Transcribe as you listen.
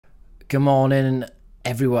Good morning,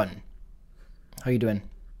 everyone. How you doing?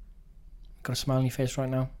 Got a smile on your face right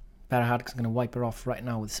now? Better had, because I'm going to wipe her off right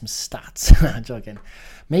now with some stats. Joking.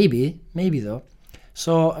 Maybe though.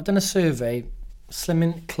 So I've done a survey,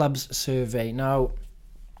 Slimming Clubs survey. Now,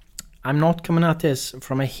 I'm not coming at this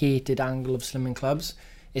from a hated angle of Slimming Clubs.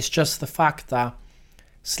 It's just the fact that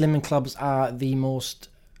Slimming Clubs are the most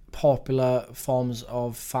popular forms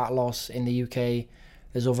of fat loss in the UK.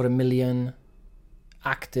 There's over 1 million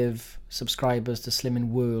active subscribers to Slimming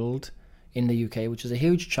World in the UK, which is a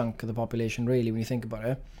huge chunk of the population, really, when you think about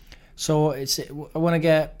it. So I want to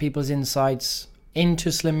get people's insights into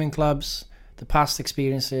Slimming Clubs, the past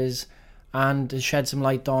experiences, and to shed some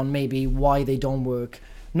light on maybe why they don't work.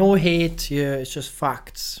 No hate here, it's just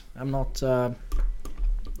facts. I'm not.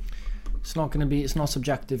 It's not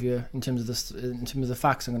subjective here in terms of the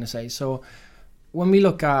facts I'm going to say. So when we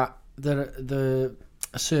look at the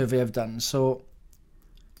survey I've done, so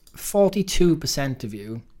 42% of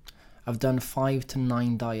you have done 5 to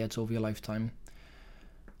 9 diets over your lifetime.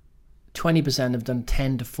 20% have done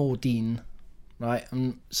 10 to 14, right?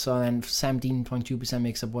 And so then 17.2%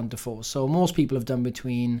 makes up 1 to 4. So most people have done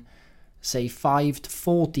between, say, 5 to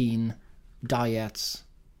 14 diets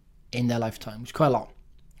in their lifetime, which is quite a lot.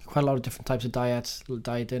 Quite a lot of different types of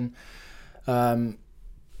dieting.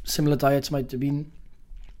 Similar diets might have been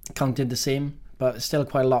counted the same, but still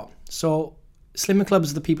quite a lot. So Slimming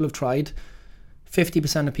Clubs, the people have tried.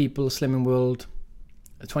 50% of people Slimming World,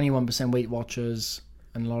 21% Weight Watchers,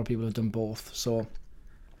 and a lot of people have done both. So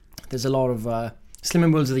there's a lot of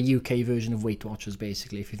Slimming World's the UK version of Weight Watchers,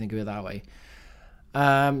 basically, if you think of it that way.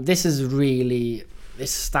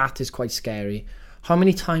 This stat is quite scary. How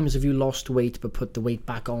many times have you lost weight but put the weight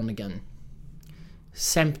back on again?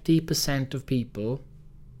 70% of people,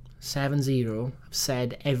 70, have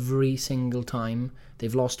said every single time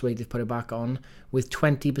they've lost weight, they've put it back on, with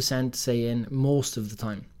 20% saying most of the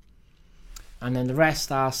time. And then the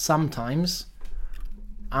rest are sometimes,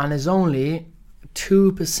 and there's only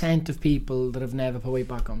 2% of people that have never put weight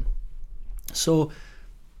back on. So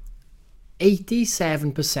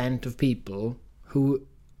 87% of people who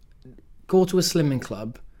go to a Slimming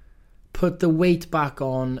Club put the weight back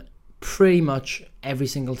on pretty much every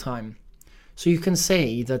single time. So you can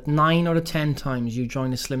say that 9 out of 10 times you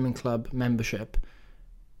join a Slimming Club membership,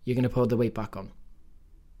 you're going to put the weight back on.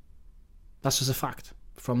 That's just a fact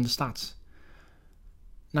from the stats.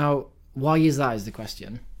 Now, why is that is the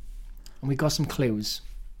question. And we got some clues.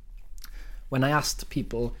 When I asked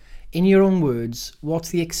people, in your own words, what's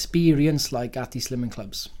the experience like at these Slimming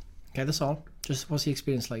Clubs? Okay, that's all. Just what's the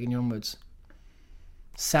experience like in your own words?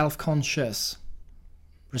 Self-conscious,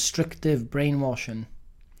 restrictive, brainwashing.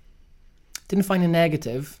 Didn't find a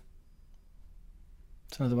negative.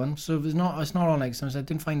 It's another one. So it's not all negative. I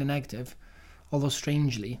didn't find a negative, although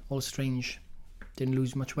all strange. Didn't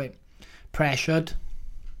lose much weight. Pressured,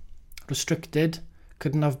 restricted,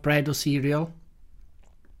 couldn't have bread or cereal.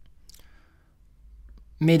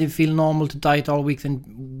 Made it feel normal to diet all week, then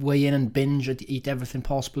weigh in and binge and eat everything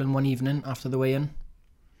possible in one evening after the weigh-in.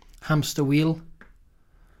 Hamster wheel.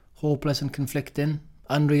 Hopeless and conflicting.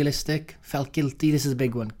 Unrealistic. Felt guilty. This is a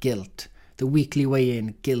big one. Guilt. The weekly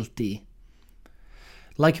weigh-in. Guilty.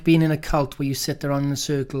 Like being in a cult where you sit around in a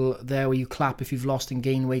circle there where you clap if you've lost and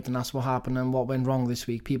gained weight and that's what happened and what went wrong this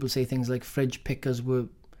week. People say things like fridge pickers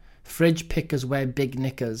wear big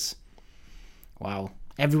knickers. Wow.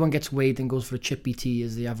 Everyone gets weighed and goes for a chippy tea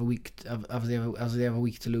as they have a week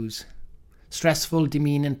to lose. Stressful,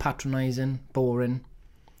 demeaning, patronising, boring.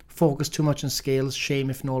 Focus too much on scales, shame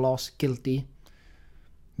if no loss, guilty.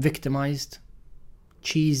 Victimised.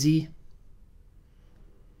 Cheesy.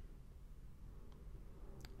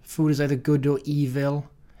 Food is either good or evil.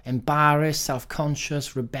 Embarrassed,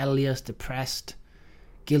 self-conscious, rebellious, depressed.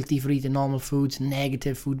 Guilty for eating normal foods,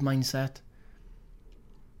 negative food mindset.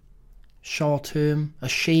 Short-term,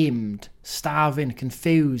 ashamed, starving,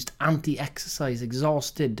 confused, anti-exercise,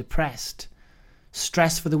 exhausted, depressed.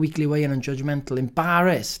 Stress for the weekly weigh-in and judgmental.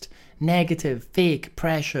 Embarrassed, negative, fake,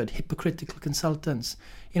 pressured, hypocritical consultants.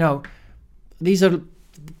 You know, these are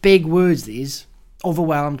big words, these.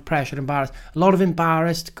 Overwhelmed, pressured, embarrassed. A lot of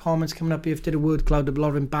embarrassed comments coming up here. If did a word cloud, a lot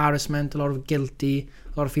of embarrassment, a lot of guilty,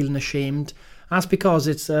 a lot of feeling ashamed. And that's because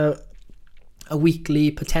it's a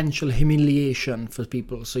weekly potential humiliation for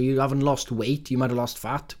people. So you haven't lost weight, you might have lost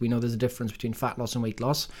fat. We know there's a difference between fat loss and weight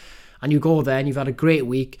loss. And you go there and you've had a great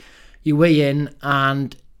week. You weigh in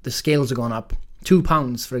and the scales are gone up. 2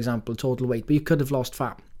 pounds, for example, total weight. But you could have lost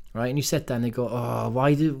fat. Right, and you sit there and they go, oh,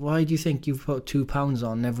 why do you think you've put 2 pounds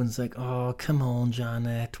on? And everyone's like, oh, come on,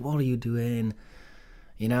 Janet, what are you doing?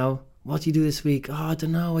 You know, what do you do this week? Oh, I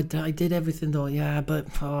don't know. I did everything though. Yeah, but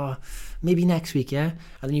maybe next week, yeah?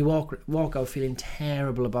 And then you walk out feeling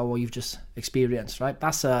terrible about what you've just experienced, right?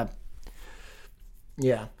 That's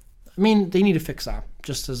yeah. I mean, they need to fix that.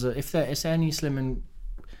 Just as if there's any slimming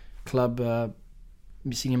club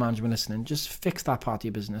senior management listening, just fix that part of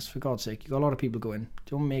your business, for God's sake. You've got a lot of people going.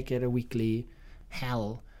 Don't make it a weekly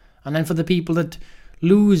hell. And then for the people that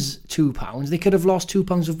lose £2, they could have lost 2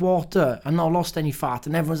 pounds of water and not lost any fat,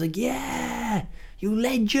 and everyone's like, yeah, you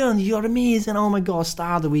legend, you're amazing, oh my God,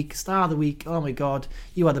 star of the week, oh my God,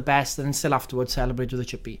 you are the best, and then still afterwards celebrate with a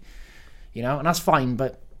chippy, you know. And that's fine,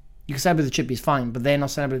 but you can celebrate the chippy is fine, but they're not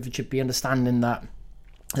celebrating the chippy understanding that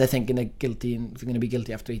they're thinking they're guilty and they're going to be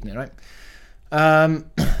guilty after eating it, right?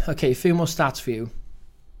 Okay, a few more stats for you.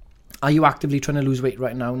 Are you actively trying to lose weight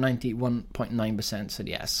right now? 91.9% said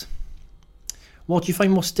yes. What do you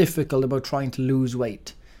find most difficult about trying to lose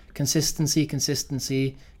weight? Consistency.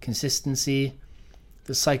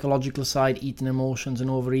 The psychological side, eating emotions and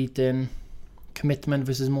overeating. Commitment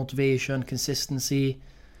versus motivation. Consistency.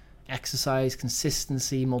 Exercise.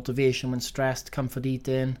 Consistency. Motivation when stressed. Comfort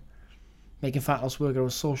eating. Making fat loss work out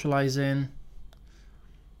of socializing.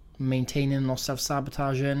 Maintaining, not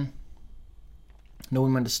self-sabotaging.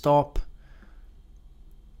 Knowing when to stop.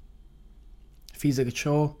 Feels like a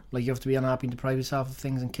chore, like you have to be unhappy and deprive yourself of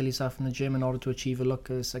things and kill yourself in the gym in order to achieve a look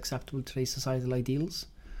as acceptable to today's societal ideals.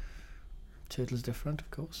 Turtle's different, of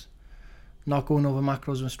course. Not going over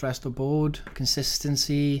macros when stressed or bored.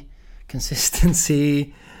 Consistency.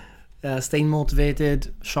 Staying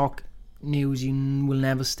motivated. Shock news, you will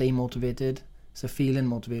never stay motivated. It's a feeling,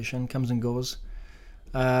 motivation comes and goes.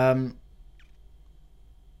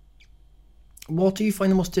 What do you find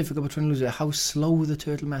the most difficult about trying to lose weight? How slow the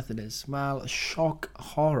turtle method is. Well, shock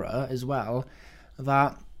horror as well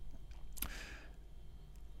that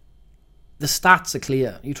the stats are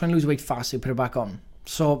clear. You're trying to lose weight fast, you put it back on.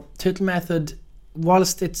 So turtle method,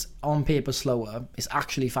 whilst it's on paper slower, it's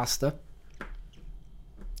actually faster.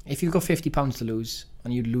 If you've got 50 pounds to lose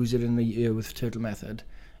and you'd lose it in a year with turtle method,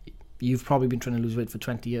 you've probably been trying to lose weight for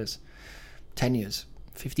 20 years, 10 years,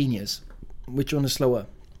 15 years. Which one is slower?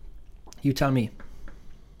 You tell me.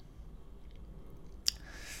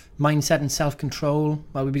 Mindset and self-control.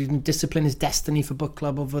 Well, we'll be doing discipline is destiny for book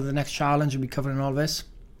club over the next challenge. We'll be covering all this.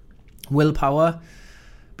 Willpower.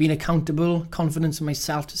 Being accountable. Confidence in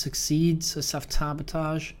myself to succeed. So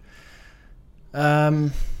self-sabotage.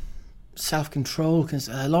 Self-control.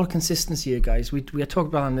 A lot of consistency here, guys. We talked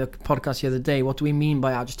about on the podcast the other day. What do we mean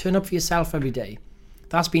by that? Just turn up for yourself every day.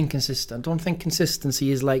 That's being consistent. Don't think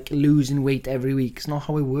consistency is like losing weight every week. It's not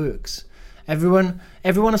how it works. Everyone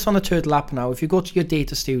that's on the Turtle app now, if you go to your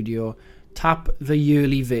data studio, tap the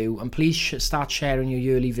yearly view, and please start sharing your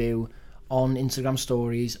yearly view on Instagram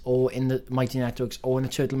stories or in the Mighty Networks or in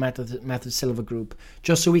the Turtle Method Silver group,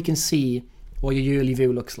 just so we can see what your yearly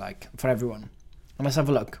view looks like for everyone. And let's have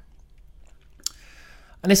a look.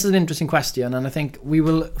 And this is an interesting question, and I think we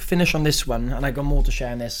will finish on this one, and I got more to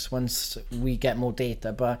share on this once we get more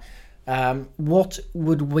data, but what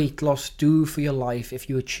would weight loss do for your life if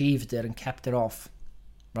you achieved it and kept it off,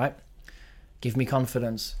 right? Give me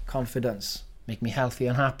confidence, make me healthy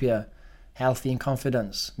and happier, healthy and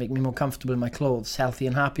confidence, make me more comfortable in my clothes, healthy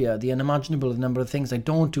and happier. The unimaginable, the number of things I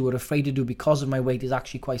don't do or afraid to do because of my weight is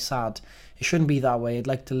actually quite sad. It shouldn't be that way. I'd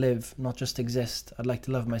like to live, not just exist. I'd like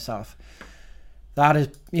to love myself. That is,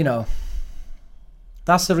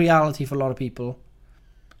 that's the reality for a lot of people.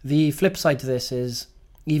 The flip side to this is,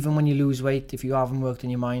 even when you lose weight, if you haven't worked in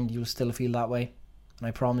your mind, you'll still feel that way. And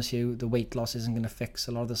I promise you, the weight loss isn't going to fix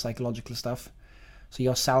a lot of the psychological stuff. So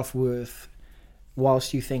your self-worth,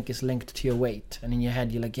 whilst you think it's linked to your weight, and in your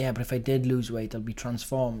head you're like, yeah, but if I did lose weight, I'll be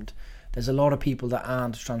transformed. There's a lot of people that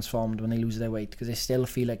aren't transformed when they lose their weight because they still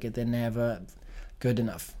feel like they're never good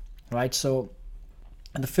enough, right? So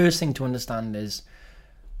the first thing to understand is,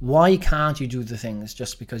 why can't you do the things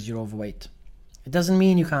just because you're overweight? It doesn't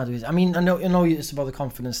mean you can't do it. I mean, I know it's about the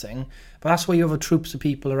confidence thing, but that's why you have troops of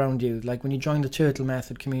people around you. Like when you join the Turtle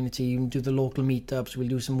Method community, you can do the local meetups. We'll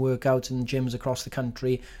do some workouts in gyms across the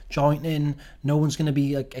country. Join in. No one's going to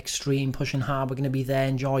be like extreme, pushing hard. We're going to be there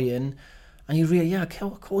enjoying. And you really, yeah,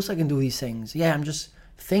 of course I can do these things. Yeah, I'm just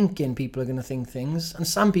thinking people are going to think things. And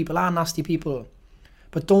some people are nasty people.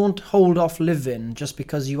 But don't hold off living just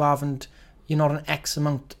because you're not an X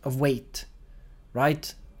amount of weight,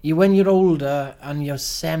 right? When you're older and you're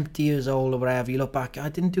 70 years old or whatever, you look back, I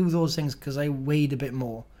didn't do those things because I weighed a bit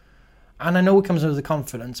more. And I know it comes with the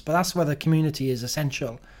confidence, but that's where the community is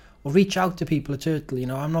essential. Or reach out to people at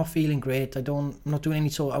Turtle, I'm not feeling great, I'm not doing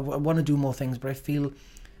any I want to do more things, but I feel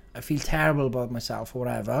terrible about myself or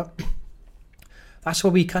whatever. that's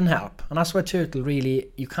where we can help. And that's where Turtle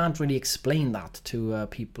really, you can't really explain that to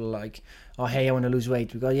people like, oh, hey, I want to lose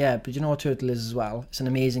weight. We go, yeah, but you know what Turtle is as well? It's an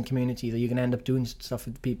amazing community that you can end up doing stuff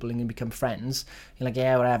with people and you can become friends. You're like,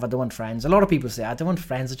 yeah, whatever, I don't want friends. A lot of people say, I don't want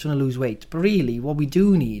friends, I just want to lose weight. But really, what we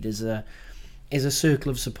do need is a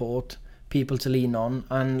circle of support, people to lean on,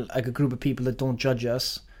 and like a group of people that don't judge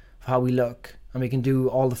us for how we look. And we can do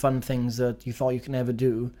all the fun things that you thought you could never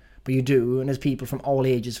do, but you do. And there's people from all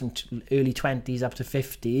ages, from early 20s up to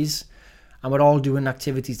 50s, and we're all doing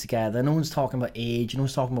activities together. No one's talking about age, no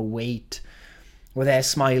one's talking about weight. We're there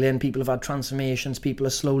smiling, people have had transformations, people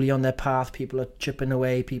are slowly on their path, people are chipping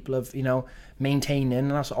away, people have, maintaining,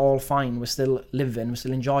 and that's all fine. We're still living, we're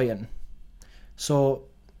still enjoying. So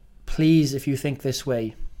please, if you think this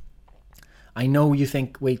way, I know you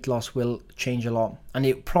think weight loss will change a lot, and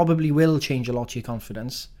it probably will change a lot to your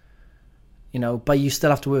confidence, but you still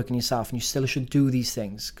have to work on yourself, and you still should do these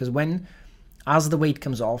things, because as the weight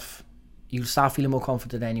comes off, you'll start feeling more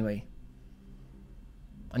confident anyway.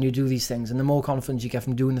 And you do these things, and the more confidence you get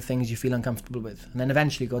from doing the things you feel uncomfortable with, and then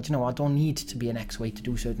eventually you go, I don't need to be an X weight to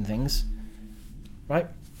do certain things, right?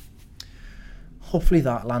 Hopefully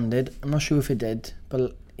that landed. I'm not sure if it did,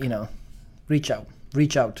 but reach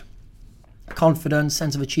out. Confidence,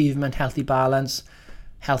 sense of achievement, healthy balance,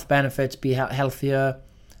 health benefits, be healthier.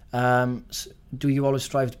 Do you always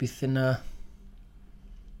strive to be thinner?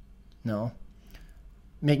 No.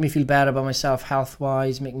 Make me feel better about myself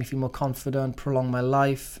health-wise, make me feel more confident, prolong my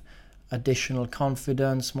life, additional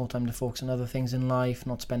confidence, more time to focus on other things in life,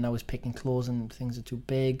 not spend hours picking clothes and things that are too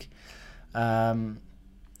big.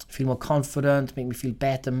 Feel more confident, make me feel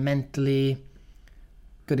better mentally.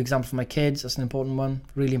 Good example for my kids, that's an important one,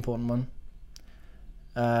 really important one.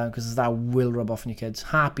 Because that will rub off on your kids.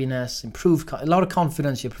 Happiness, a lot of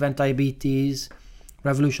confidence, you prevent diabetes,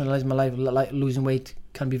 revolutionise my life, losing weight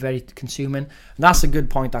can be very consuming. And that's a good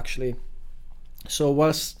point, actually. So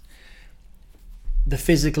whilst the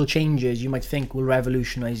physical changes you might think will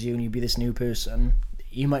revolutionise you and you'll be this new person,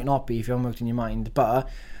 you might not be if you haven't worked in your mind. But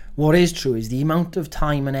what is true is the amount of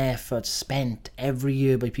time and effort spent every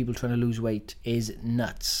year by people trying to lose weight is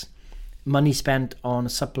nuts. Money spent on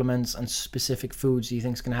supplements and specific foods you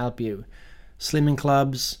think is going to help you. Slimming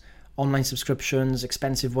clubs, online subscriptions,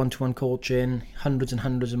 expensive one-to-one coaching, hundreds and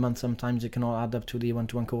hundreds a month sometimes. It can all add up to the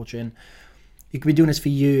one-to-one coaching. You could be doing this for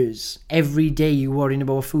years. Every day you're worrying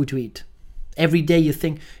about what food to eat. Every day you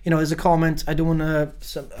think, there's a comment, I don't want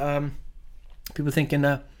to, people thinking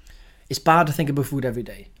it's bad to think about food every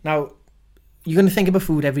day. Now, you're going to think about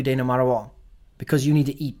food every day no matter what, because you need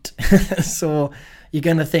to eat. So you're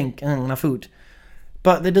going to think, I'm going to have food.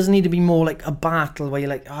 But there doesn't need to be more like a battle where you're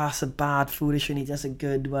like, that's a bad food I shouldn't eat, that's a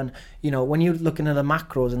good one. When you're looking at the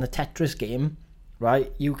macros in the Tetris game,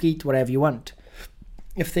 right, you can eat whatever you want.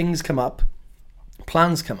 If things come up,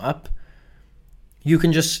 plans come up, you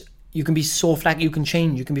can be so you can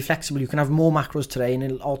change, you can be flexible, you can have more macros today and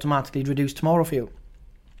it'll automatically reduce tomorrow for you.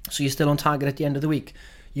 So you're still on target at the end of the week.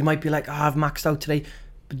 You might be like, I've maxed out today.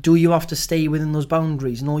 But do you have to stay within those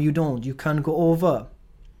boundaries? No, you don't. You can go over.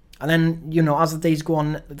 And then, as the days go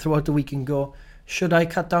on throughout the week and go, should I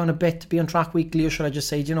cut down a bit to be on track weekly, or should I just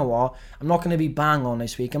say, do you know what? I'm not going to be bang on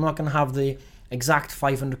this week. I'm not going to have the exact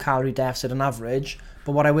 500 calorie deficit on average.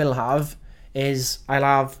 But what I will have is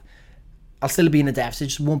I'll still be in a deficit,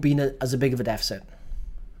 just won't be in as big of a deficit.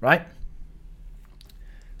 Right?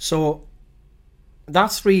 So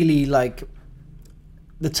that's really like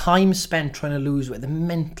the time spent trying to lose weight, the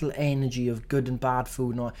mental energy of good and bad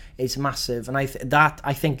food, is massive. And I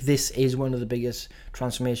think this is one of the biggest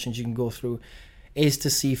transformations you can go through, is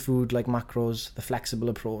to see food like macros, the flexible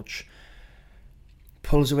approach.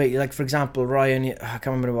 Pulls away, like for example, Ryan, I can't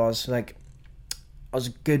remember what it was, like I was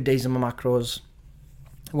good days on my macros,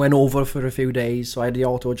 went over for a few days, so I had the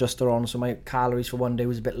auto adjuster on, so my calories for one day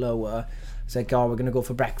was a bit lower. It's like, we're going to go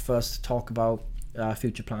for breakfast, talk about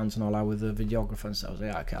future plans and all that with the videographer and stuff. I was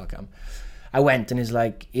like, okay, I'll come. I went and it's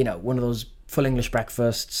like, one of those full English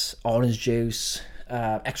breakfasts, orange juice,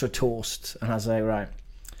 extra toast, and I was like, right,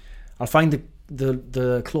 I'll find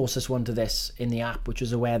the closest one to this in the app, which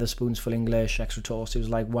is a Wetherspoons full English extra toast. It was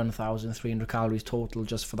like 1,300 calories total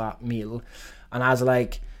just for that meal, and I was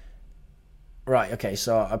like, right, okay,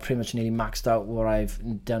 so I pretty much nearly maxed out what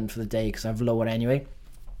I've done for the day because I've lowered anyway.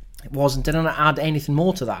 Didn't add anything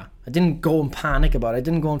more to that. I didn't go and panic about it. I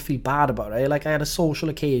didn't go and feel bad about it. Like, I had a social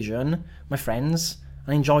occasion, my friends,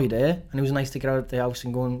 and I enjoyed it, and it was nice to get out of the house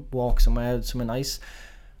and go and walk somewhere nice,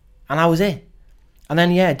 and that was it. And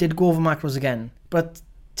then, I did go over macros again, but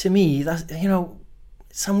to me, that's,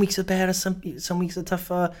 some weeks are better, some weeks are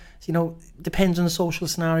tougher. You know, depends on the social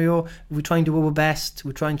scenario. We try and do our best.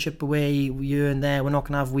 We try and chip away here and there. We're not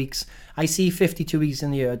going to have weeks. I see 52 weeks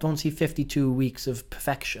in the year. I don't see 52 weeks of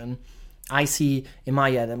perfection. I see, in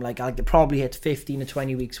my head, I'm like, I'll probably hit 15 or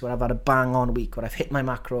 20 weeks where I've had a bang on week, where I've hit my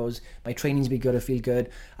macros, my training's been good, I feel good.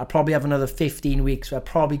 I'll probably have another 15 weeks where I've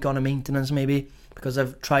probably gone to maintenance maybe, because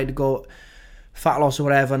I've tried to go fat loss or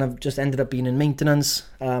whatever, and I've just ended up being in maintenance.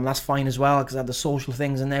 That's fine as well, because I had the social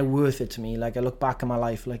things, and they're worth it to me. Like, I look back at my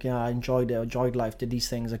life, like, yeah, I enjoyed it, I enjoyed life, did these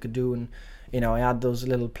things I could do, and, you know, I had those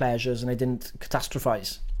little pleasures, and I didn't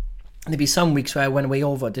catastrophize. And there'd be some weeks where I went way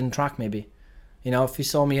over, didn't track maybe. You know, if you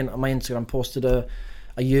saw me on my Instagram, posted a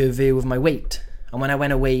year view of my weight. And when I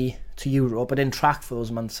went away to Europe, I didn't track for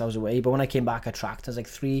those months I was away. But when I came back, I tracked. I was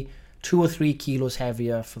like 2 or 3 kilos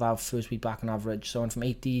heavier for that first week back on average. So I went from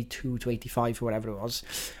 82 to 85 or whatever it was.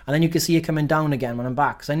 And then you can see it coming down again when I'm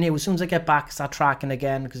back. Because I knew as soon as I get back, start tracking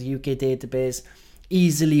again, because the UK database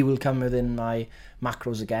easily will come within my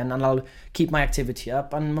macros again. And I'll keep my activity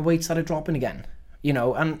up. And my weight started dropping again. You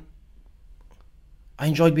know, and I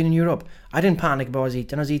enjoyed being in Europe. I didn't panic about what I was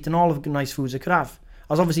eating. I was eating all of the nice foods I could have.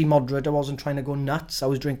 I was obviously moderate. I wasn't trying to go nuts. I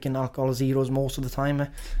was drinking alcohol zeros most of the time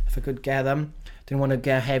if I could get them. Didn't want to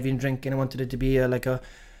get heavy in drinking. I wanted it to be like a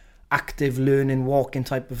active learning, walking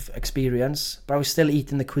type of experience. But I was still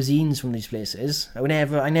eating the cuisines from these places. I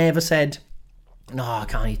never said, no, I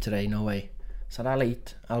can't eat today. No way. I said, I'll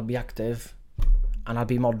eat. I'll be active. And I'll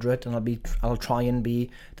be moderate, and I'll try and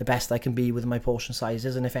be the best I can be with my portion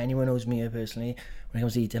sizes. And if anyone knows me personally, when it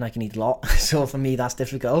comes to eating, I can eat a lot. So for me, that's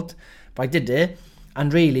difficult. But I did it,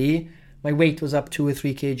 and really, my weight was up 2 or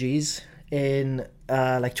 3 kgs in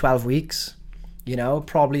like 12 weeks. You know,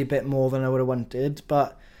 probably a bit more than I would have wanted,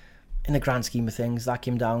 but in the grand scheme of things, that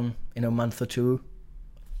came down in a month or two.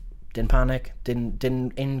 Didn't panic.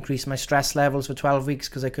 Didn't increase my stress levels for 12 weeks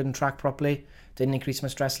because I couldn't track properly. Didn't increase my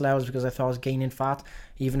stress levels because I thought I was gaining fat.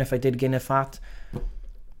 Even if I did gain a fat,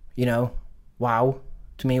 you know, wow.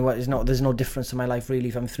 To me, there's no difference in my life really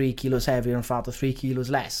if I'm 3 kilos heavier in fat or 3 kilos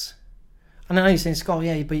less. And then I was saying, Scott,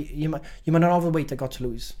 yeah, but you might not have the weight I got to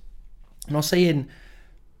lose. I'm not saying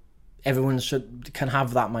everyone can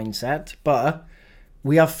have that mindset, but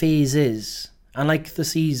we have phases. And like the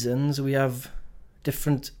seasons, we have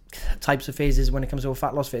different types of phases when it comes to a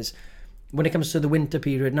fat loss phase. When it comes to the winter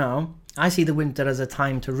period now, I see the winter as a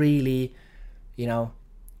time to really, you know,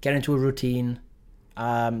 get into a routine.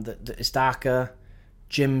 It's darker,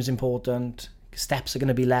 gym's important, steps are going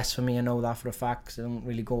to be less for me, I know that for a fact, because I don't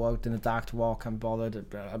really go out in the dark to walk, I'm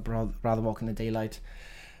bothered, I'd rather walk in the daylight.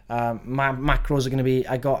 My macros are going to be,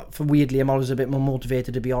 weirdly, I'm always a bit more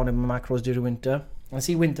motivated to be on in my macros during winter. I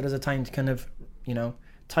see winter as a time to kind of, you know,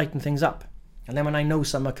 tighten things up. And then when I know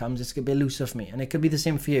summer comes, it's going to be looser for me. And it could be the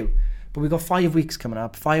same for you. But we've got 5 weeks coming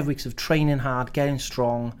up. 5 weeks of training hard, getting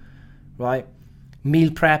strong, right?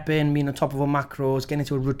 Meal prepping, being on top of our macros, getting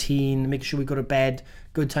into a routine, making sure we go to bed,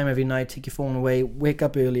 good time every night, take your phone away, wake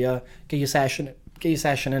up earlier, get your session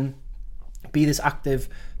in. Be this active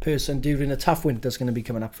person during a tough winter that's going to be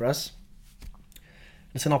coming up for us.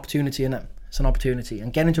 It's an opportunity, isn't it? It's an opportunity.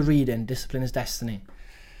 And getting into reading, discipline is destiny.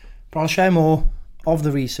 But I'll share more of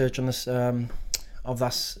the research on this,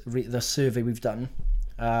 the survey we've done.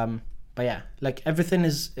 But yeah, like everything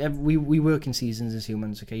is, we work in seasons as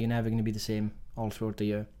humans, okay? You're never going to be the same all throughout the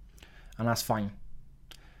year. And that's fine.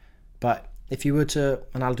 But if you were to,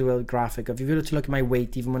 and I'll do a graphic, if you were to look at my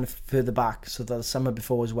weight, even when further back, so the summer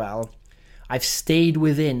before as well, I've stayed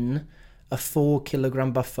within a 4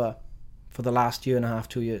 kilogram buffer for the last 1.5 to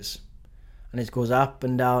 2 years. And it goes up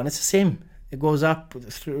and down. It's the same. It goes up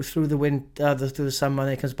through the winter, through the summer,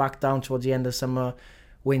 and it comes back down towards the end of summer.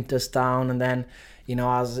 Winter's down, and then, you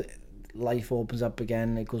know, as life opens up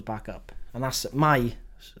again, it goes back up. And that's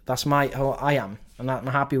how I am, and I'm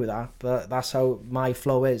happy with that. But that's how my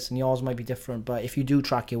flow is, and yours might be different. But if you do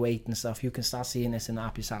track your weight and stuff, you can start seeing this in the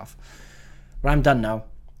app yourself. But I'm done now.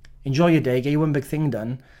 Enjoy your day, get your one big thing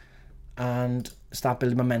done, and start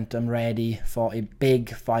building momentum, ready for a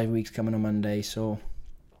big 5 weeks coming on Monday. So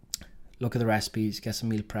look at the recipes, get some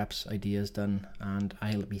meal preps, ideas done, and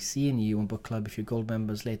I'll be seeing you on Book Club if you're Gold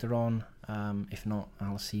members later on. If not,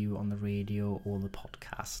 I'll see you on the radio or the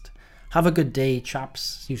podcast. Have a good day, chaps.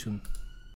 See you soon.